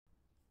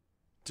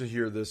To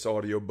hear this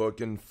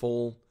audiobook in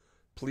full,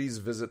 please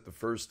visit the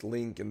first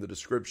link in the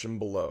description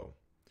below.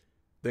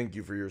 Thank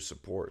you for your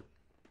support.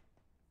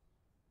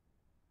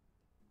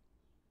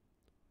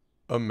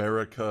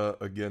 America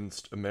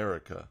Against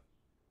America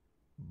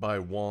by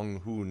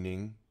Wang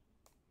Huning.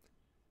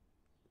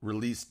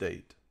 Release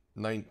date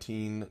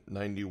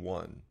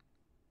 1991.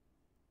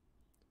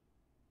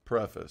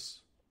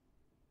 Preface.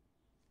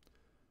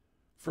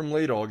 From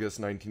late August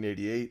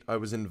 1988, I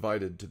was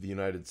invited to the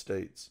United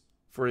States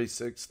for a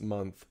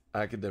 6-month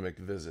academic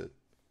visit.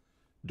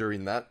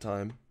 During that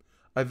time,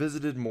 I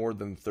visited more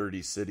than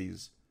 30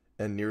 cities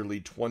and nearly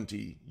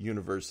 20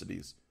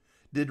 universities,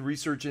 did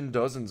research in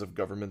dozens of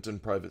government and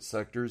private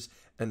sectors,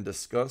 and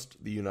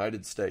discussed the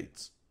United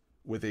States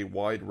with a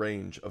wide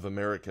range of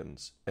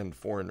Americans and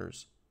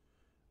foreigners.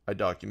 I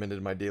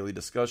documented my daily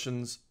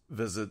discussions,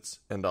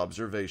 visits, and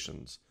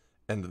observations,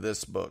 and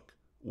this book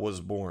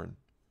was born.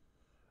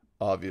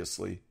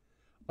 Obviously,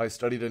 I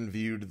studied and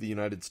viewed the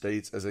United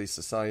States as a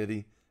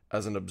society,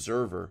 as an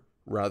observer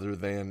rather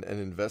than an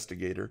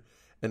investigator,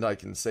 and I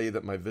can say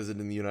that my visit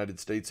in the United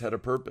States had a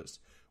purpose,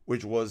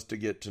 which was to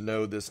get to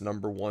know this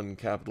number one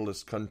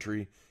capitalist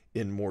country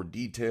in more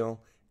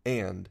detail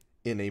and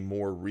in a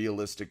more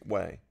realistic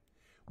way.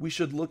 We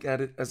should look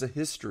at it as a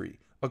history,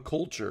 a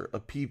culture, a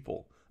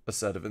people, a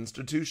set of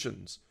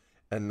institutions,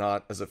 and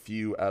not as a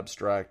few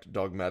abstract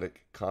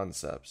dogmatic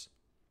concepts.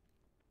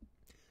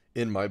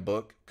 In my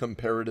book,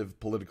 Comparative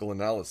Political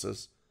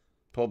Analysis,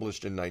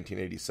 published in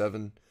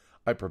 1987,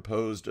 I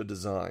proposed a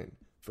design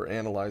for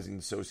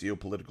analyzing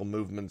socio-political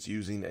movements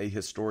using a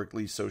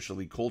historically,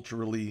 socially,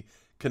 culturally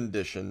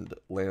conditioned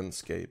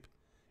landscape.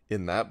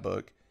 In that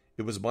book,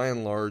 it was by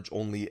and large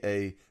only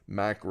a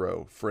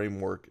macro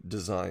framework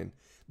design.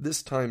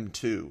 This time,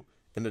 too,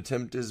 an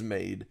attempt is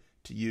made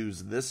to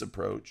use this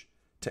approach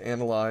to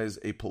analyze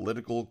a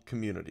political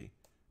community,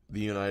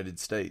 the United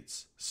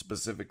States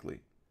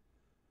specifically.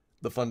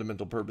 The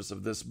fundamental purpose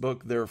of this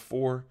book,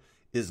 therefore,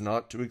 is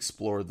not to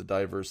explore the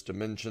diverse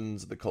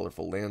dimensions, the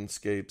colorful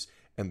landscapes,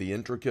 and the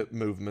intricate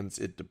movements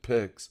it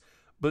depicts,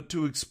 but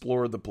to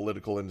explore the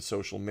political and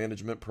social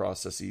management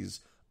processes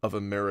of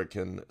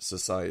American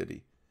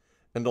society.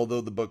 And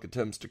although the book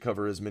attempts to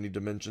cover as many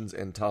dimensions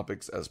and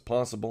topics as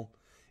possible,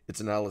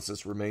 its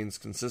analysis remains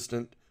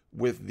consistent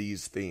with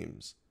these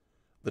themes.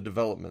 The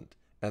development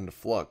and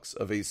flux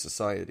of a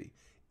society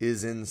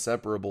is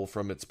inseparable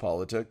from its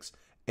politics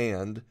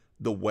and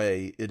the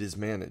way it is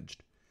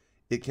managed.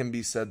 It can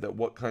be said that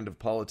what kind of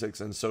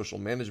politics and social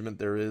management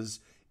there is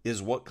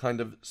what kind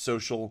of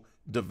social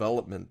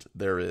development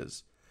there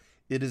is.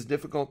 It is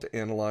difficult to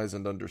analyze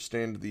and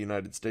understand the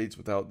United States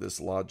without this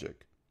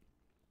logic.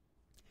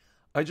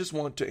 I just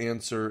want to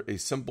answer a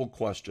simple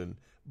question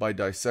by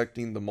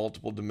dissecting the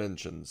multiple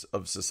dimensions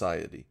of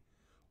society.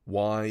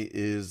 Why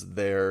is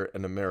there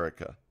an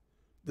America?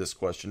 This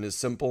question is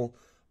simple,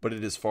 but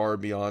it is far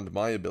beyond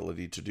my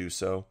ability to do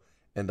so,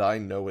 and I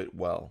know it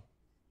well.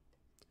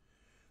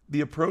 The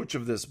approach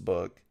of this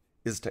book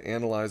is to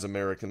analyze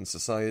American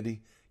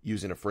society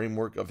using a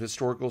framework of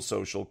historical,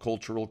 social,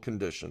 cultural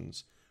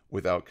conditions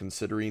without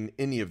considering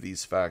any of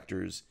these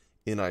factors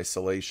in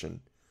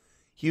isolation.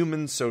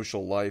 Human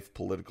social life,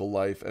 political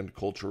life, and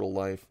cultural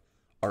life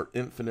are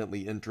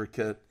infinitely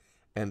intricate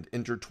and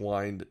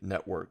intertwined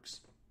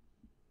networks.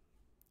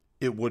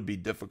 It would be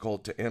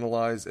difficult to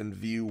analyze and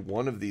view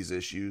one of these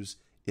issues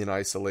in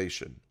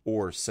isolation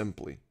or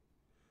simply.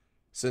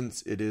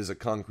 Since it is a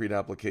concrete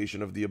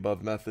application of the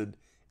above method,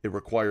 it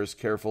requires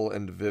careful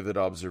and vivid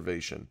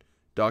observation,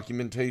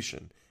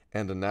 documentation,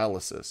 and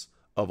analysis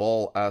of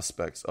all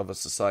aspects of a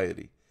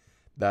society.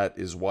 That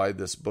is why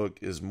this book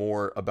is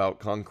more about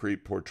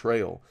concrete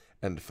portrayal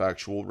and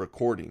factual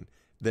recording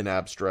than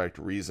abstract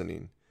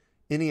reasoning.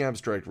 Any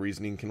abstract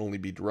reasoning can only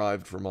be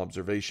derived from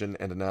observation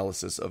and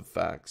analysis of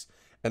facts,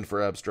 and for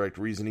abstract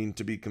reasoning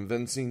to be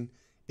convincing,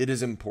 it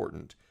is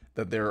important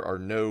that there are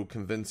no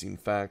convincing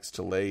facts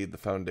to lay the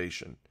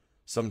foundation.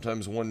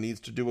 Sometimes one needs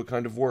to do a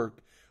kind of work,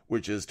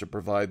 which is to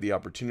provide the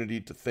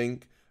opportunity to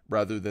think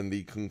rather than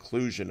the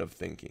conclusion of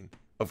thinking.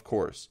 Of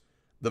course,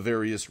 the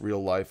various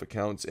real-life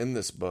accounts in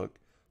this book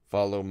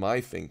follow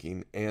my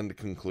thinking and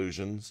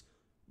conclusions,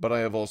 but I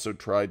have also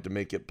tried to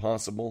make it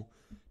possible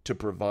to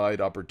provide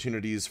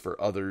opportunities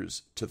for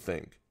others to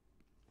think.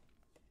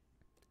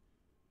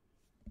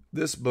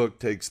 This book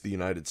takes the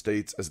United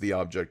States as the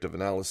object of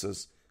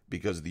analysis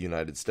because the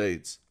United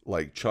States,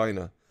 like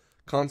China,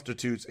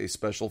 constitutes a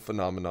special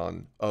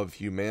phenomenon of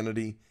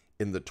humanity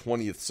in the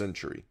 20th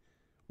century,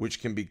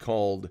 which can be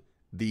called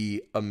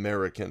the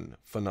American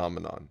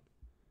phenomenon.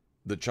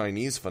 The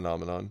Chinese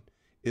phenomenon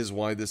is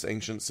why this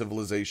ancient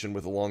civilization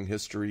with a long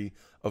history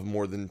of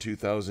more than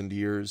 2,000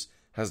 years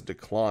has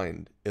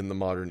declined in the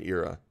modern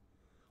era.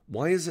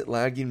 Why is it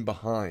lagging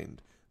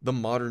behind the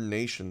modern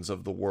nations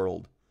of the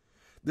world?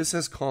 This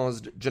has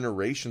caused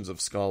generations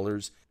of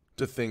scholars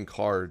to think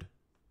hard.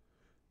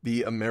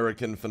 The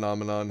American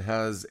phenomenon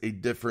has a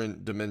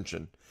different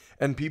dimension,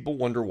 and people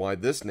wonder why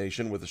this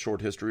nation, with a short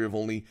history of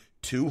only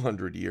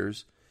 200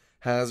 years,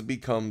 has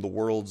become the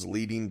world's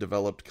leading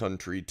developed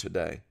country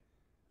today.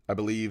 I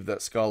believe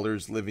that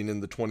scholars living in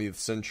the 20th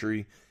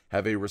century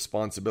have a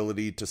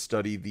responsibility to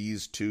study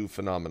these two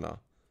phenomena.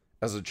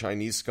 As a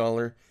Chinese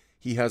scholar,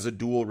 he has a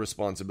dual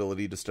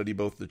responsibility to study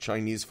both the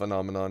Chinese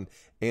phenomenon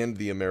and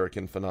the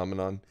American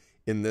phenomenon.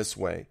 In this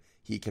way,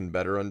 he can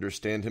better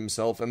understand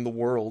himself and the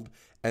world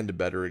and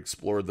better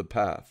explore the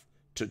path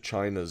to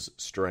China's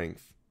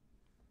strength.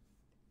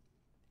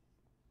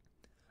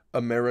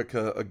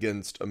 America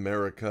Against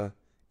America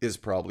is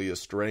probably a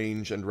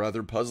strange and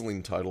rather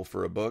puzzling title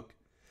for a book.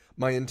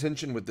 My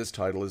intention with this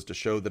title is to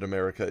show that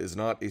America is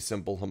not a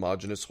simple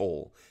homogeneous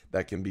whole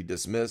that can be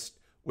dismissed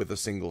with a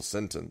single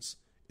sentence.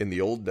 In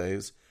the old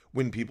days,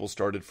 when people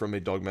started from a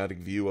dogmatic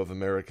view of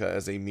America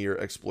as a mere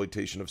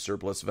exploitation of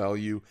surplus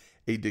value,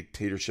 a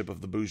dictatorship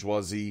of the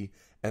bourgeoisie,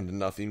 and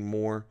nothing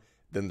more,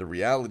 then the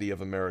reality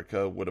of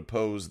America would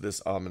oppose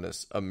this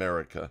ominous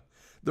America,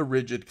 the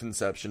rigid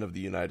conception of the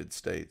United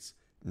States.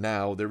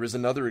 Now there is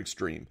another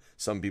extreme.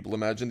 Some people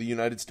imagine the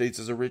United States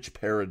as a rich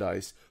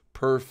paradise,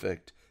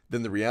 perfect.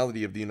 Then the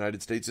reality of the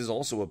United States is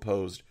also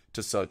opposed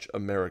to such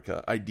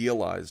America,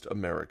 idealized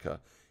America.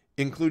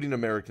 Including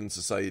American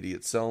society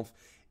itself,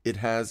 it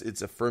has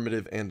its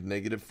affirmative and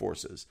negative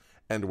forces,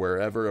 and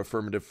wherever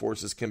affirmative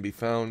forces can be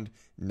found,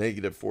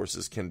 negative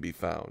forces can be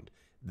found.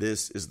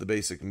 This is the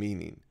basic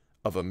meaning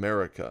of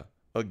America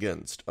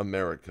Against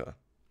America.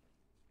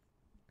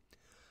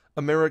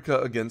 America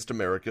Against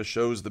America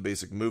shows the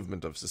basic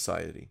movement of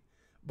society.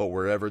 But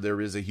wherever there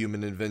is a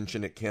human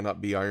invention, it cannot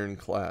be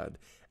ironclad,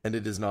 and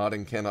it is not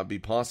and cannot be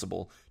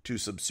possible to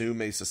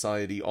subsume a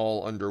society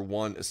all under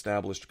one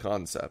established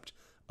concept.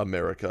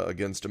 America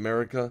Against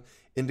America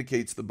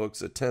indicates the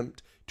book's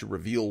attempt to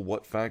reveal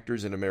what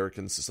factors in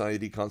American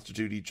society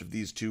constitute each of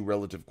these two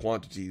relative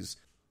quantities.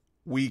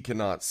 We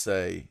cannot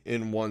say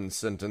in one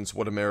sentence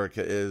what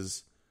America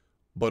is,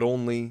 but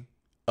only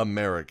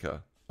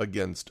America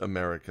Against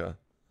America.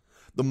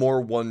 The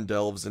more one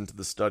delves into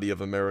the study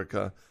of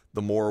America,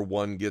 the more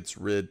one gets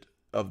rid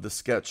of the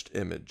sketched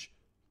image,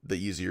 the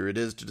easier it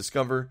is to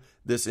discover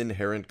this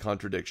inherent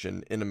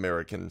contradiction in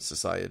American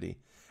society.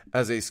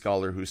 As a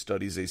scholar who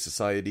studies a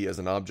society as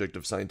an object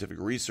of scientific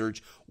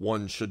research,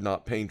 one should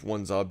not paint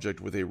one's object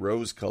with a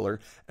rose color,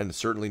 and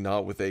certainly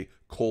not with a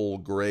coal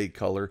gray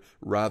color.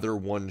 Rather,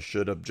 one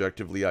should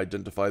objectively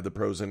identify the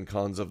pros and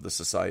cons of the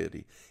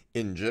society.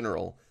 In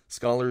general,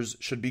 scholars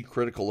should be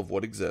critical of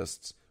what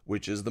exists,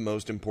 which is the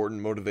most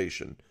important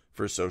motivation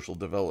for social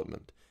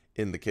development.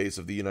 In the case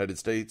of the United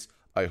States,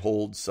 I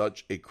hold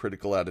such a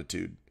critical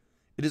attitude.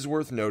 It is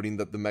worth noting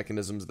that the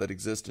mechanisms that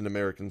exist in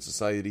American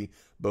society,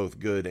 both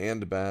good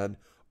and bad,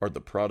 are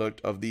the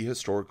product of the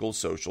historical,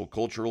 social,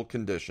 cultural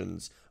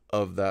conditions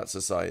of that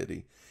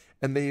society,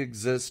 and they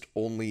exist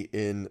only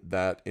in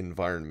that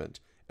environment,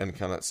 and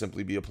cannot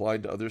simply be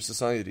applied to other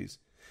societies.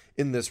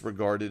 In this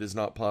regard, it is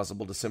not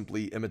possible to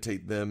simply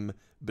imitate them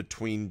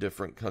between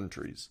different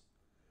countries.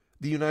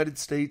 The United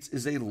States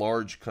is a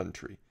large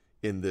country.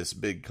 In this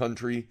big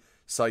country,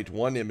 cite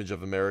one image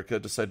of America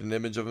to cite an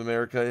image of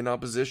America in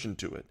opposition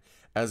to it.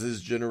 As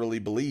is generally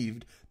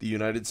believed, the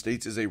United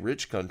States is a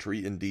rich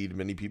country. Indeed,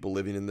 many people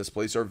living in this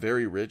place are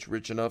very rich.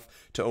 Rich enough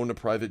to own a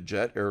private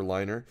jet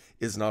airliner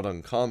is not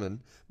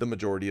uncommon. The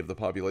majority of the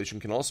population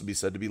can also be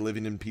said to be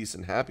living in peace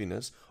and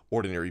happiness.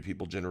 Ordinary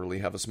people generally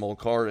have a small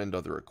car and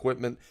other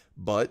equipment.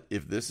 But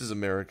if this is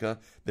America,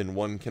 then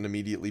one can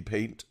immediately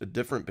paint a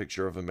different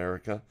picture of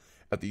America.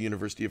 At the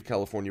University of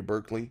California,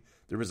 Berkeley,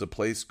 there is a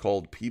place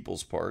called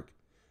People's Park.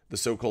 The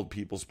so-called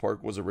People's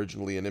Park was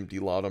originally an empty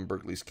lot on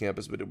Berkeley's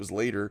campus, but it was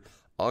later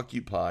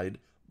occupied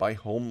by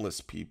homeless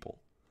people.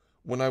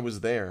 When I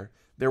was there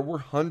were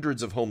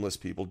hundreds of homeless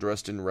people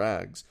dressed in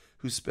rags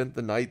who spent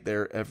the night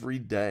there every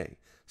day,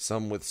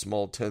 some with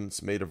small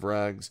tents made of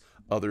rags,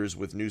 others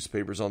with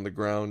newspapers on the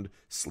ground,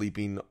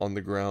 sleeping on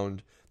the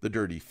ground. The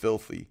dirty,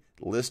 filthy,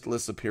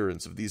 listless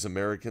appearance of these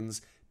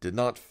Americans did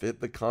not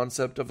fit the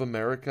concept of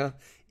America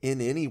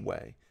in any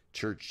way.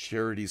 Church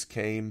charities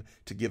came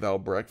to give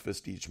out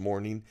breakfast each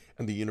morning,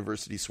 and the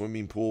university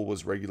swimming pool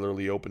was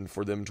regularly opened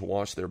for them to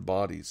wash their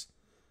bodies.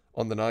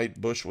 On the night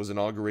Bush was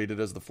inaugurated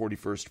as the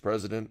 41st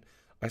president,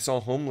 I saw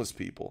homeless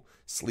people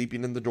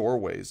sleeping in the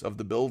doorways of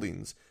the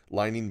buildings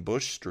lining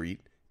Bush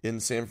Street in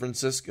San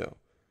Francisco.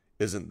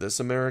 Isn't this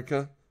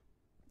America?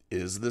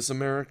 Is this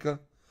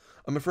America?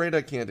 I'm afraid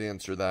I can't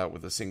answer that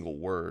with a single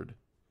word.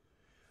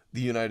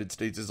 The United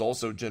States is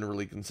also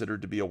generally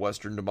considered to be a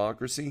Western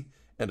democracy,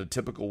 and a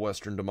typical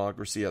Western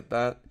democracy at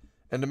that,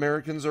 and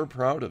Americans are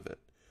proud of it.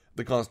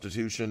 The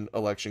Constitution,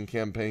 election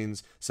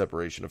campaigns,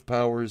 separation of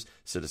powers,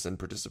 citizen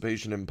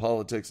participation in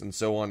politics, and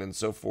so on and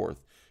so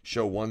forth,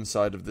 show one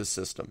side of this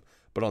system.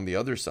 But on the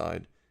other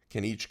side,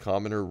 can each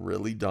commoner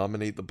really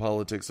dominate the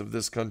politics of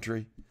this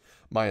country?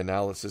 My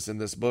analysis in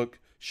this book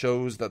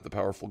shows that the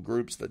powerful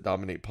groups that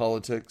dominate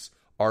politics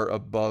are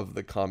above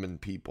the common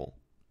people.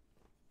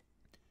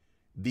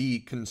 The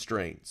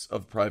constraints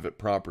of private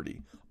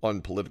property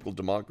on political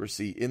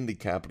democracy in the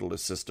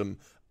capitalist system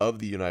of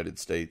the United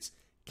States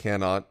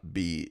cannot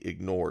be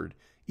ignored.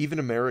 Even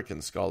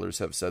American scholars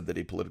have said that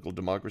a political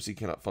democracy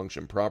cannot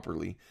function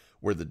properly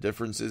where the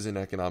differences in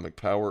economic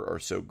power are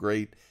so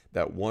great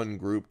that one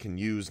group can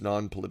use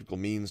non-political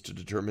means to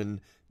determine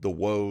the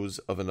woes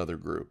of another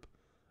group.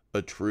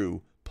 A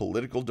true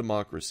political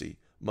democracy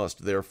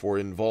must therefore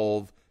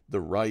involve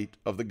the right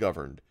of the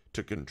governed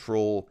to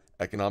control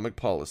economic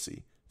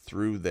policy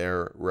through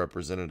their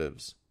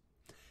representatives.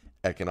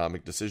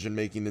 Economic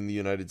decision-making in the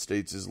United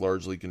States is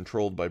largely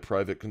controlled by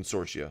private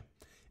consortia.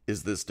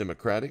 Is this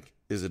democratic?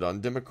 Is it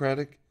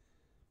undemocratic?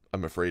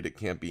 I'm afraid it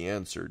can't be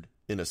answered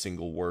in a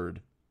single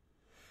word.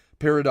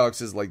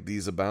 Paradoxes like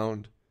these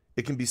abound.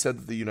 It can be said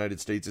that the United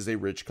States is a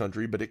rich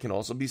country, but it can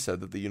also be said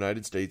that the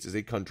United States is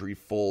a country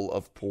full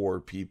of poor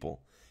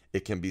people.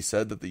 It can be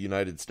said that the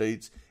United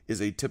States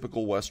is a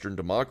typical Western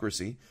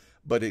democracy,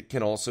 but it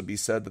can also be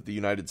said that the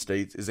United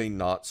States is a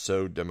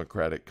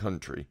not-so-democratic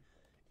country.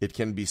 It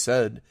can be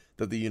said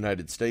that the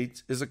United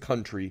States is a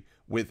country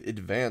with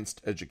advanced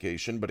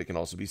education, but it can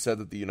also be said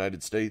that the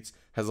United States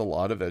has a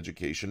lot of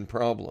education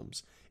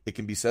problems. It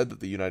can be said that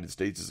the United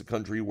States is a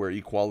country where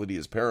equality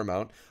is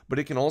paramount, but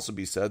it can also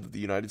be said that the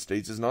United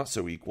States is not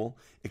so equal.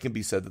 It can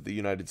be said that the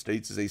United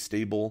States is a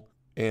stable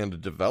and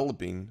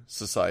developing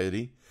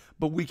society,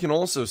 but we can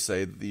also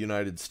say that the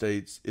United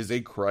States is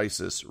a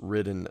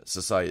crisis-ridden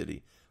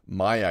society.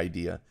 My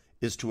idea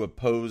is to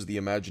oppose the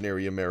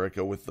imaginary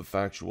America with the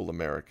factual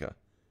America.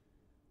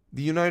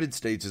 The United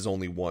States is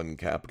only one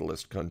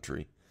capitalist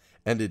country,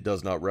 and it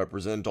does not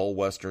represent all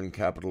Western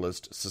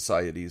capitalist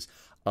societies.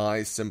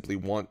 I simply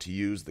want to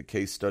use the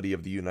case study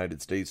of the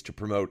United States to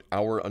promote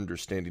our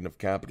understanding of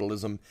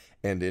capitalism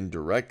and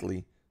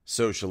indirectly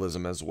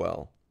socialism as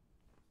well.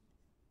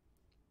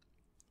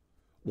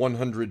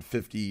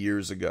 150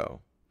 years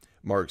ago,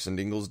 Marx and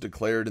Engels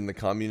declared in the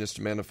Communist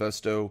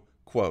Manifesto,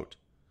 quote,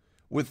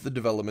 "With the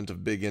development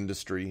of big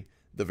industry,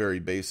 the very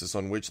basis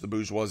on which the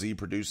bourgeoisie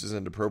produces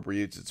and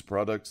appropriates its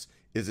products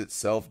is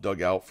itself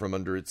dug out from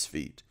under its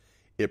feet.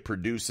 It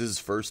produces,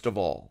 first of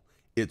all,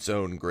 its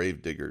own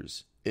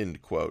gravediggers."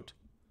 End quote.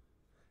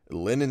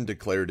 Lenin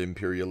declared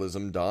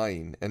imperialism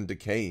dying and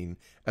decaying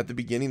at the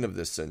beginning of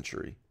this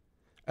century.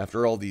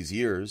 After all these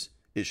years,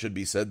 it should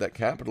be said that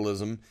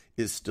capitalism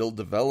is still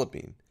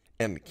developing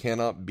and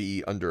cannot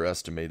be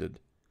underestimated.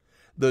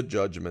 The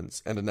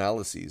judgments and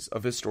analyses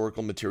of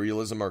historical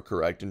materialism are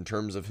correct in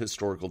terms of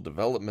historical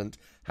development.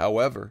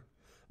 However,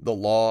 the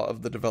law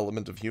of the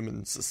development of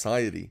human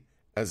society,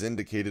 as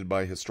indicated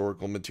by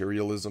historical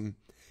materialism,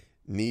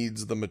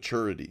 needs the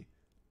maturity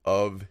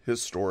of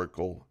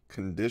historical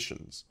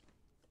conditions.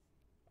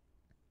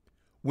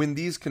 When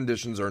these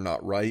conditions are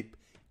not ripe,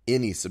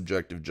 any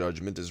subjective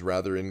judgment is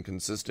rather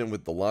inconsistent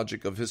with the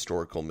logic of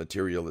historical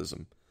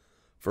materialism.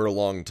 For a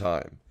long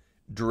time,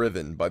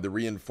 driven by the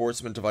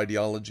reinforcement of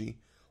ideology,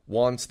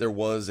 once there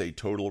was a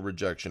total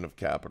rejection of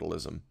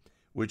capitalism,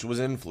 which was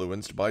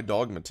influenced by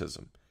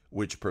dogmatism,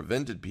 which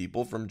prevented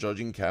people from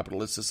judging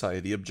capitalist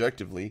society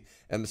objectively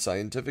and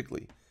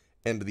scientifically,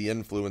 and the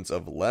influence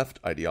of left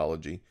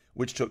ideology,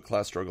 which took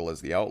class struggle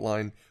as the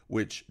outline,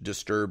 which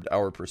disturbed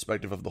our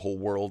perspective of the whole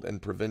world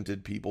and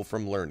prevented people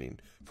from learning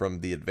from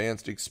the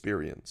advanced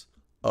experience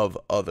of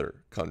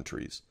other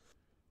countries.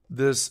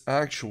 This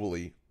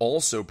actually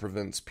also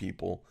prevents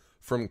people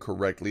from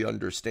correctly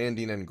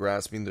understanding and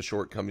grasping the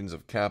shortcomings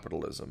of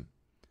capitalism.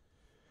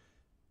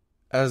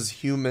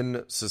 As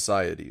human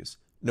societies,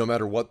 no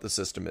matter what the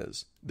system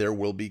is, there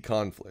will be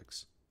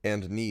conflicts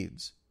and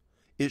needs.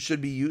 It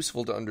should be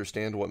useful to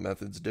understand what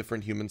methods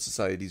different human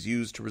societies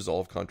use to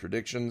resolve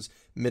contradictions,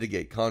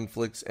 mitigate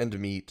conflicts, and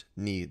meet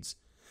needs.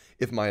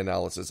 If my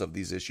analysis of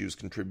these issues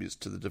contributes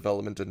to the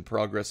development and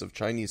progress of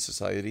Chinese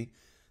society,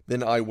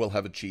 then I will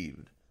have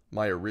achieved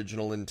my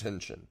original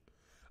intention.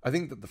 I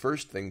think that the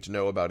first thing to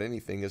know about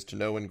anything is to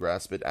know and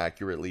grasp it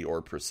accurately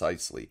or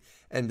precisely,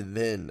 and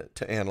then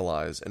to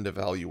analyze and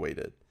evaluate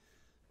it.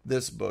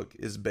 This book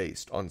is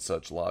based on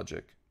such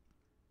logic.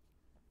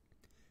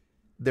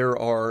 There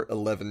are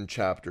 11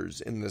 chapters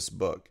in this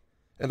book,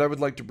 and I would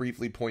like to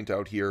briefly point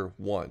out here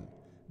 1.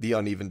 The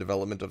uneven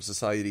development of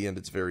society and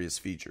its various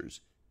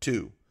features.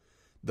 2.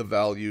 The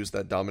values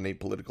that dominate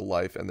political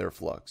life and their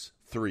flux.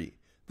 3.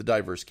 The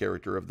diverse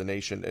character of the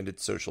nation and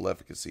its social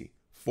efficacy.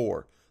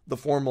 4. The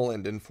formal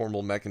and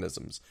informal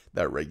mechanisms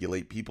that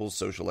regulate people's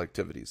social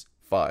activities.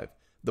 5.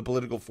 The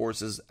political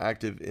forces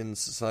active in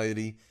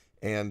society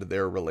and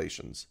their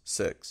relations.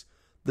 6.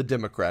 The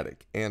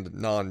democratic and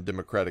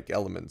non-democratic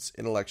elements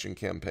in election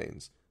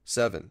campaigns.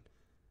 7.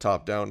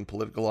 Top-down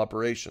political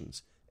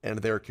operations and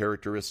their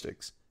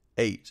characteristics.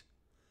 8.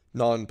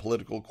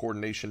 Non-political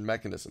coordination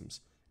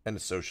mechanisms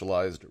and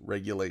socialized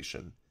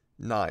regulation.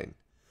 9.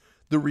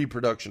 The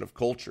reproduction of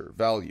culture,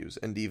 values,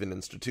 and even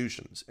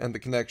institutions, and the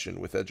connection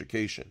with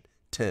education.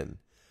 10.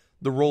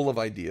 The role of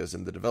ideas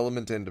in the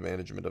development and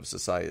management of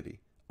society.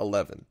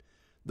 11.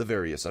 The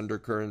various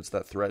undercurrents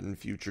that threaten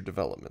future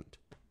development.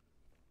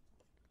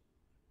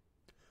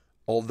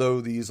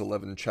 Although these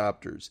 11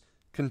 chapters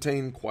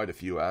contain quite a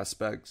few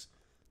aspects,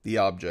 the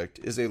object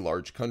is a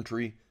large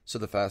country, so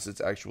the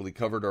facets actually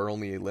covered are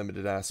only a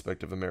limited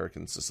aspect of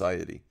American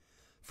society.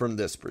 From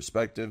this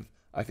perspective,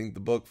 I think the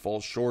book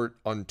falls short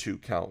on 2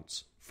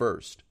 counts.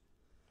 First,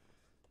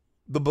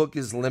 the book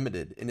is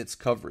limited in its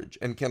coverage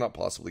and cannot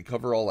possibly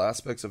cover all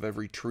aspects of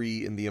every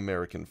tree in the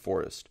American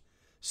forest.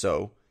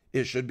 So,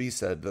 it should be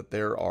said that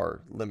there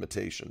are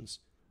limitations.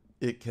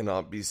 It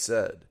cannot be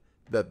said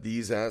that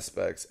these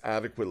aspects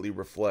adequately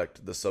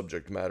reflect the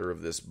subject matter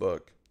of this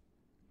book.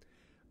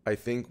 I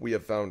think we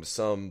have found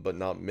some, but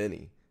not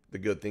many. The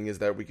good thing is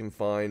that we can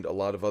find a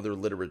lot of other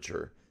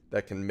literature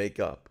that can make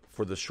up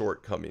for the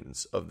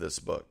shortcomings of this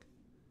book.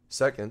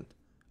 Second,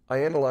 I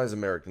analyze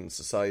American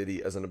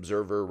society as an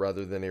observer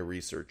rather than a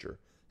researcher.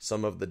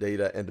 Some of the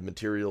data and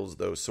materials,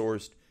 though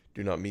sourced,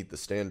 do not meet the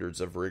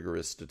standards of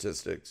rigorous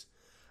statistics.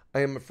 I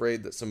am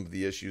afraid that some of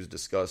the issues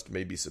discussed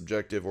may be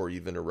subjective or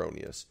even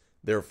erroneous.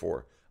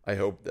 Therefore, I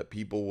hope that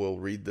people will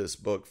read this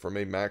book from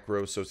a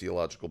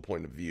macro-sociological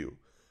point of view,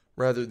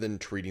 rather than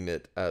treating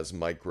it as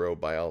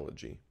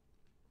microbiology.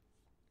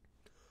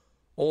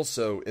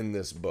 Also, in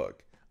this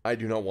book, I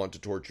do not want to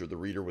torture the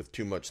reader with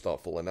too much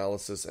thoughtful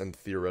analysis and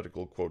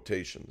theoretical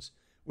quotations,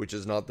 which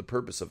is not the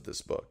purpose of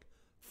this book.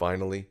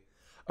 Finally,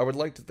 I would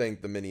like to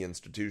thank the many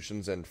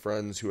institutions and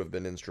friends who have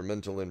been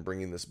instrumental in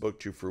bringing this book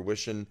to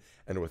fruition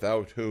and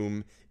without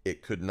whom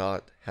it could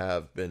not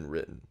have been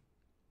written.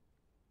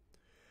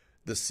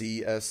 The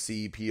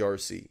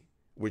CSCPRC,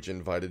 which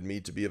invited me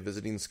to be a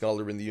visiting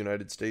scholar in the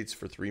United States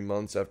for 3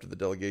 months after the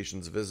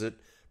delegation's visit,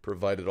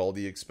 provided all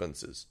the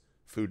expenses.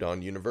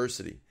 Fudan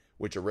University,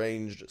 which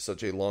arranged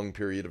such a long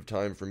period of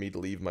time for me to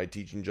leave my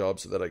teaching job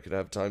so that I could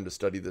have time to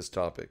study this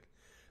topic.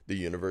 The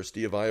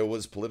University of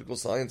Iowa's Political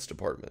Science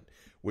Department,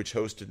 which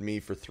hosted me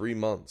for 3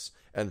 months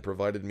and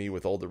provided me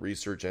with all the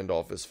research and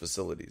office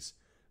facilities.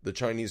 The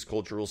Chinese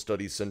Cultural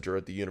Studies Center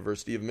at the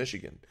University of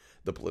Michigan,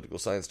 the Political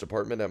Science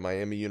Department at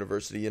Miami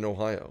University in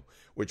Ohio,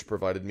 which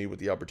provided me with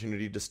the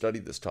opportunity to study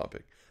this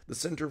topic, the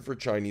Center for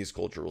Chinese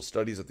Cultural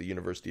Studies at the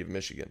University of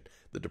Michigan,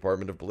 the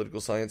Department of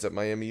Political Science at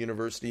Miami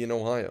University in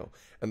Ohio,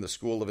 and the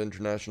School of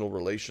International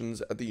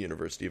Relations at the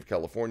University of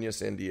California,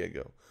 San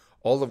Diego,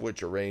 all of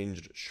which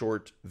arranged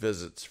short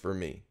visits for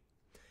me.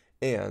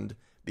 And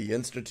the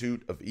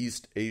Institute of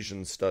East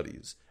Asian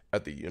Studies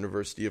at the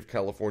University of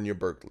California,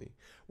 Berkeley,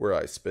 where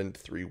I spent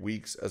 3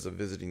 weeks as a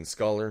visiting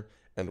scholar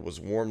and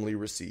was warmly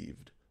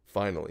received.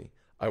 Finally,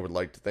 I would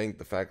like to thank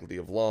the Faculty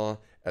of Law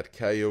at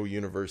Keio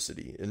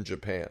University in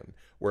Japan,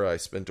 where I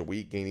spent a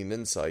week gaining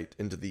insight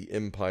into the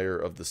Empire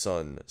of the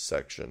Sun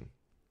section.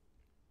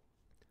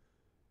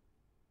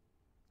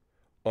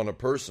 On a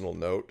personal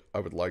note,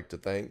 I would like to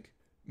thank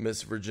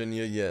Miss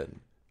Virginia Yen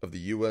of the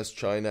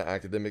U.S.-China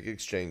Academic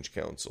Exchange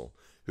Council,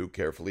 who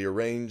carefully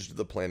arranged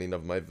the planning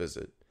of my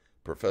visit,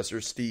 Professor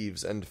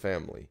Steves and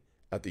family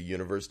at the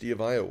University of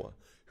Iowa,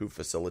 who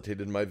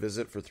facilitated my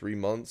visit for 3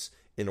 months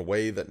in a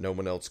way that no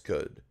one else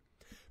could,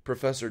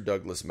 Professor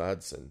Douglas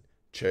Madsen,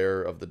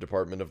 chair of the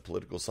Department of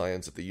Political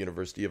Science at the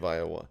University of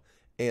Iowa,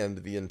 and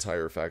the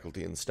entire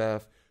faculty and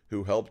staff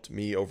who helped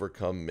me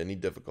overcome many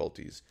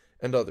difficulties,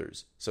 and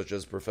others, such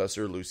as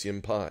Professor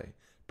Lucien Pai,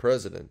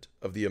 president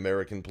of the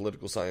American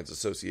Political Science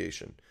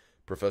Association,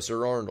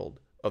 Professor Arnold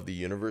of the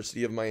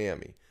University of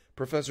Miami,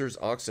 Professors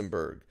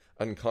Oxenberg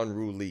and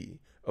Conru Lee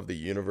of the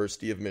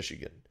University of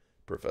Michigan,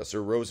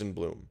 Professor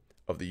Rosenblum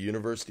of the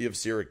University of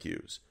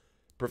Syracuse,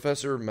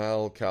 Professor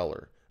Mal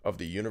Kaller of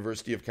the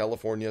University of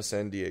California,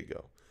 San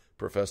Diego,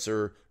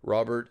 Professor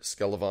Robert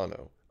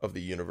Scalavano of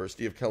the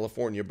University of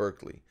California,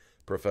 Berkeley,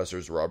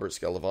 Professors Robert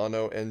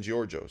Scalavano and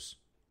Georgios,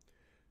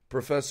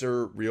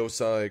 Professor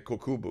Ryosai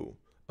Kokubu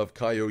of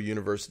Keio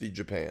University,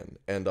 Japan,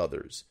 and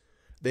others.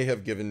 They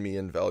have given me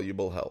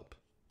invaluable help.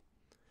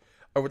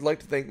 I would like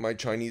to thank my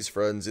Chinese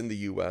friends in the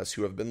U.S.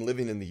 who have been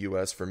living in the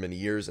U.S. for many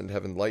years and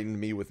have enlightened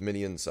me with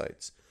many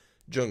insights.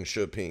 Zheng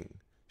Shiping,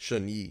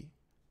 Shen Yi,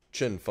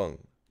 Chen Feng,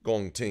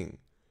 Gong Ting,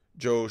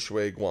 Zhou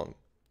Shui Guang,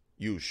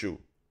 Yu Shu,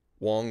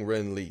 Wang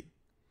Ren Li,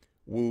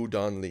 Wu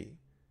Dan Li,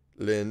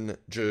 Lin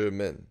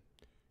Zhimin,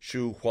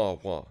 Xu Hua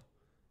Hua,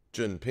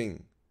 Zhen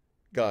Ping,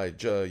 Gai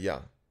Zhe Ya,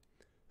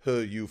 He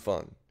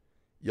Yufan,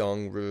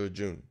 Yang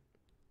Rejun,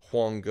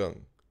 Huang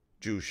Geng,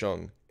 Zhu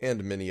Sheng,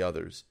 and many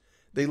others.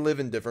 They live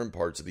in different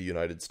parts of the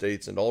United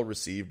States and all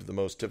received the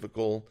most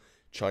typical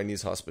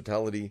Chinese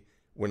hospitality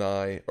when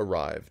I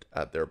arrived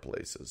at their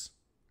places.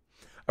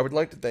 I would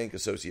like to thank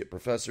Associate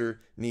Professor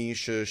Ni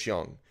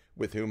Shixiang,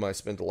 with whom I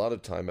spent a lot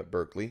of time at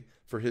Berkeley,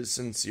 for his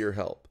sincere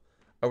help.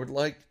 I would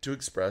like to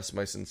express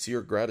my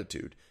sincere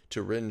gratitude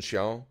to Ren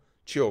Xiao,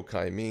 Qiu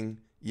Kaiming,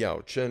 Yao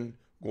Chen,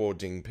 Guo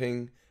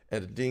Jingping,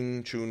 and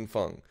Ding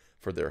Chunfeng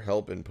for their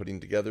help in putting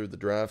together the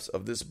drafts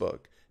of this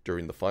book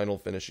during the final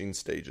finishing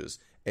stages,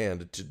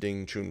 and to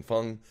Ding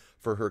Chunfeng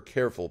for her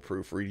careful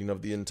proofreading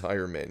of the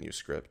entire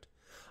manuscript.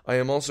 I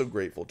am also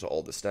grateful to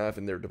all the staff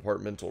in their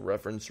departmental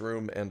reference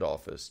room and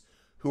office,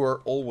 who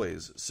are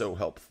always so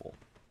helpful.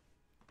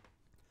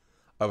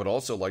 I would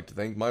also like to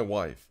thank my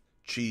wife,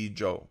 Qi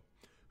Zhou,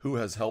 who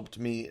has helped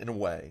me in a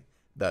way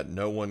that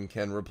no one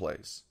can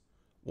replace.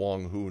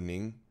 Wang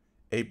Huning,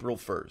 April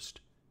 1st,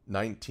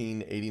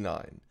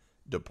 1989,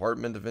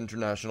 Department of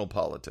International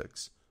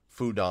Politics,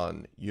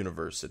 Fudan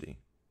University.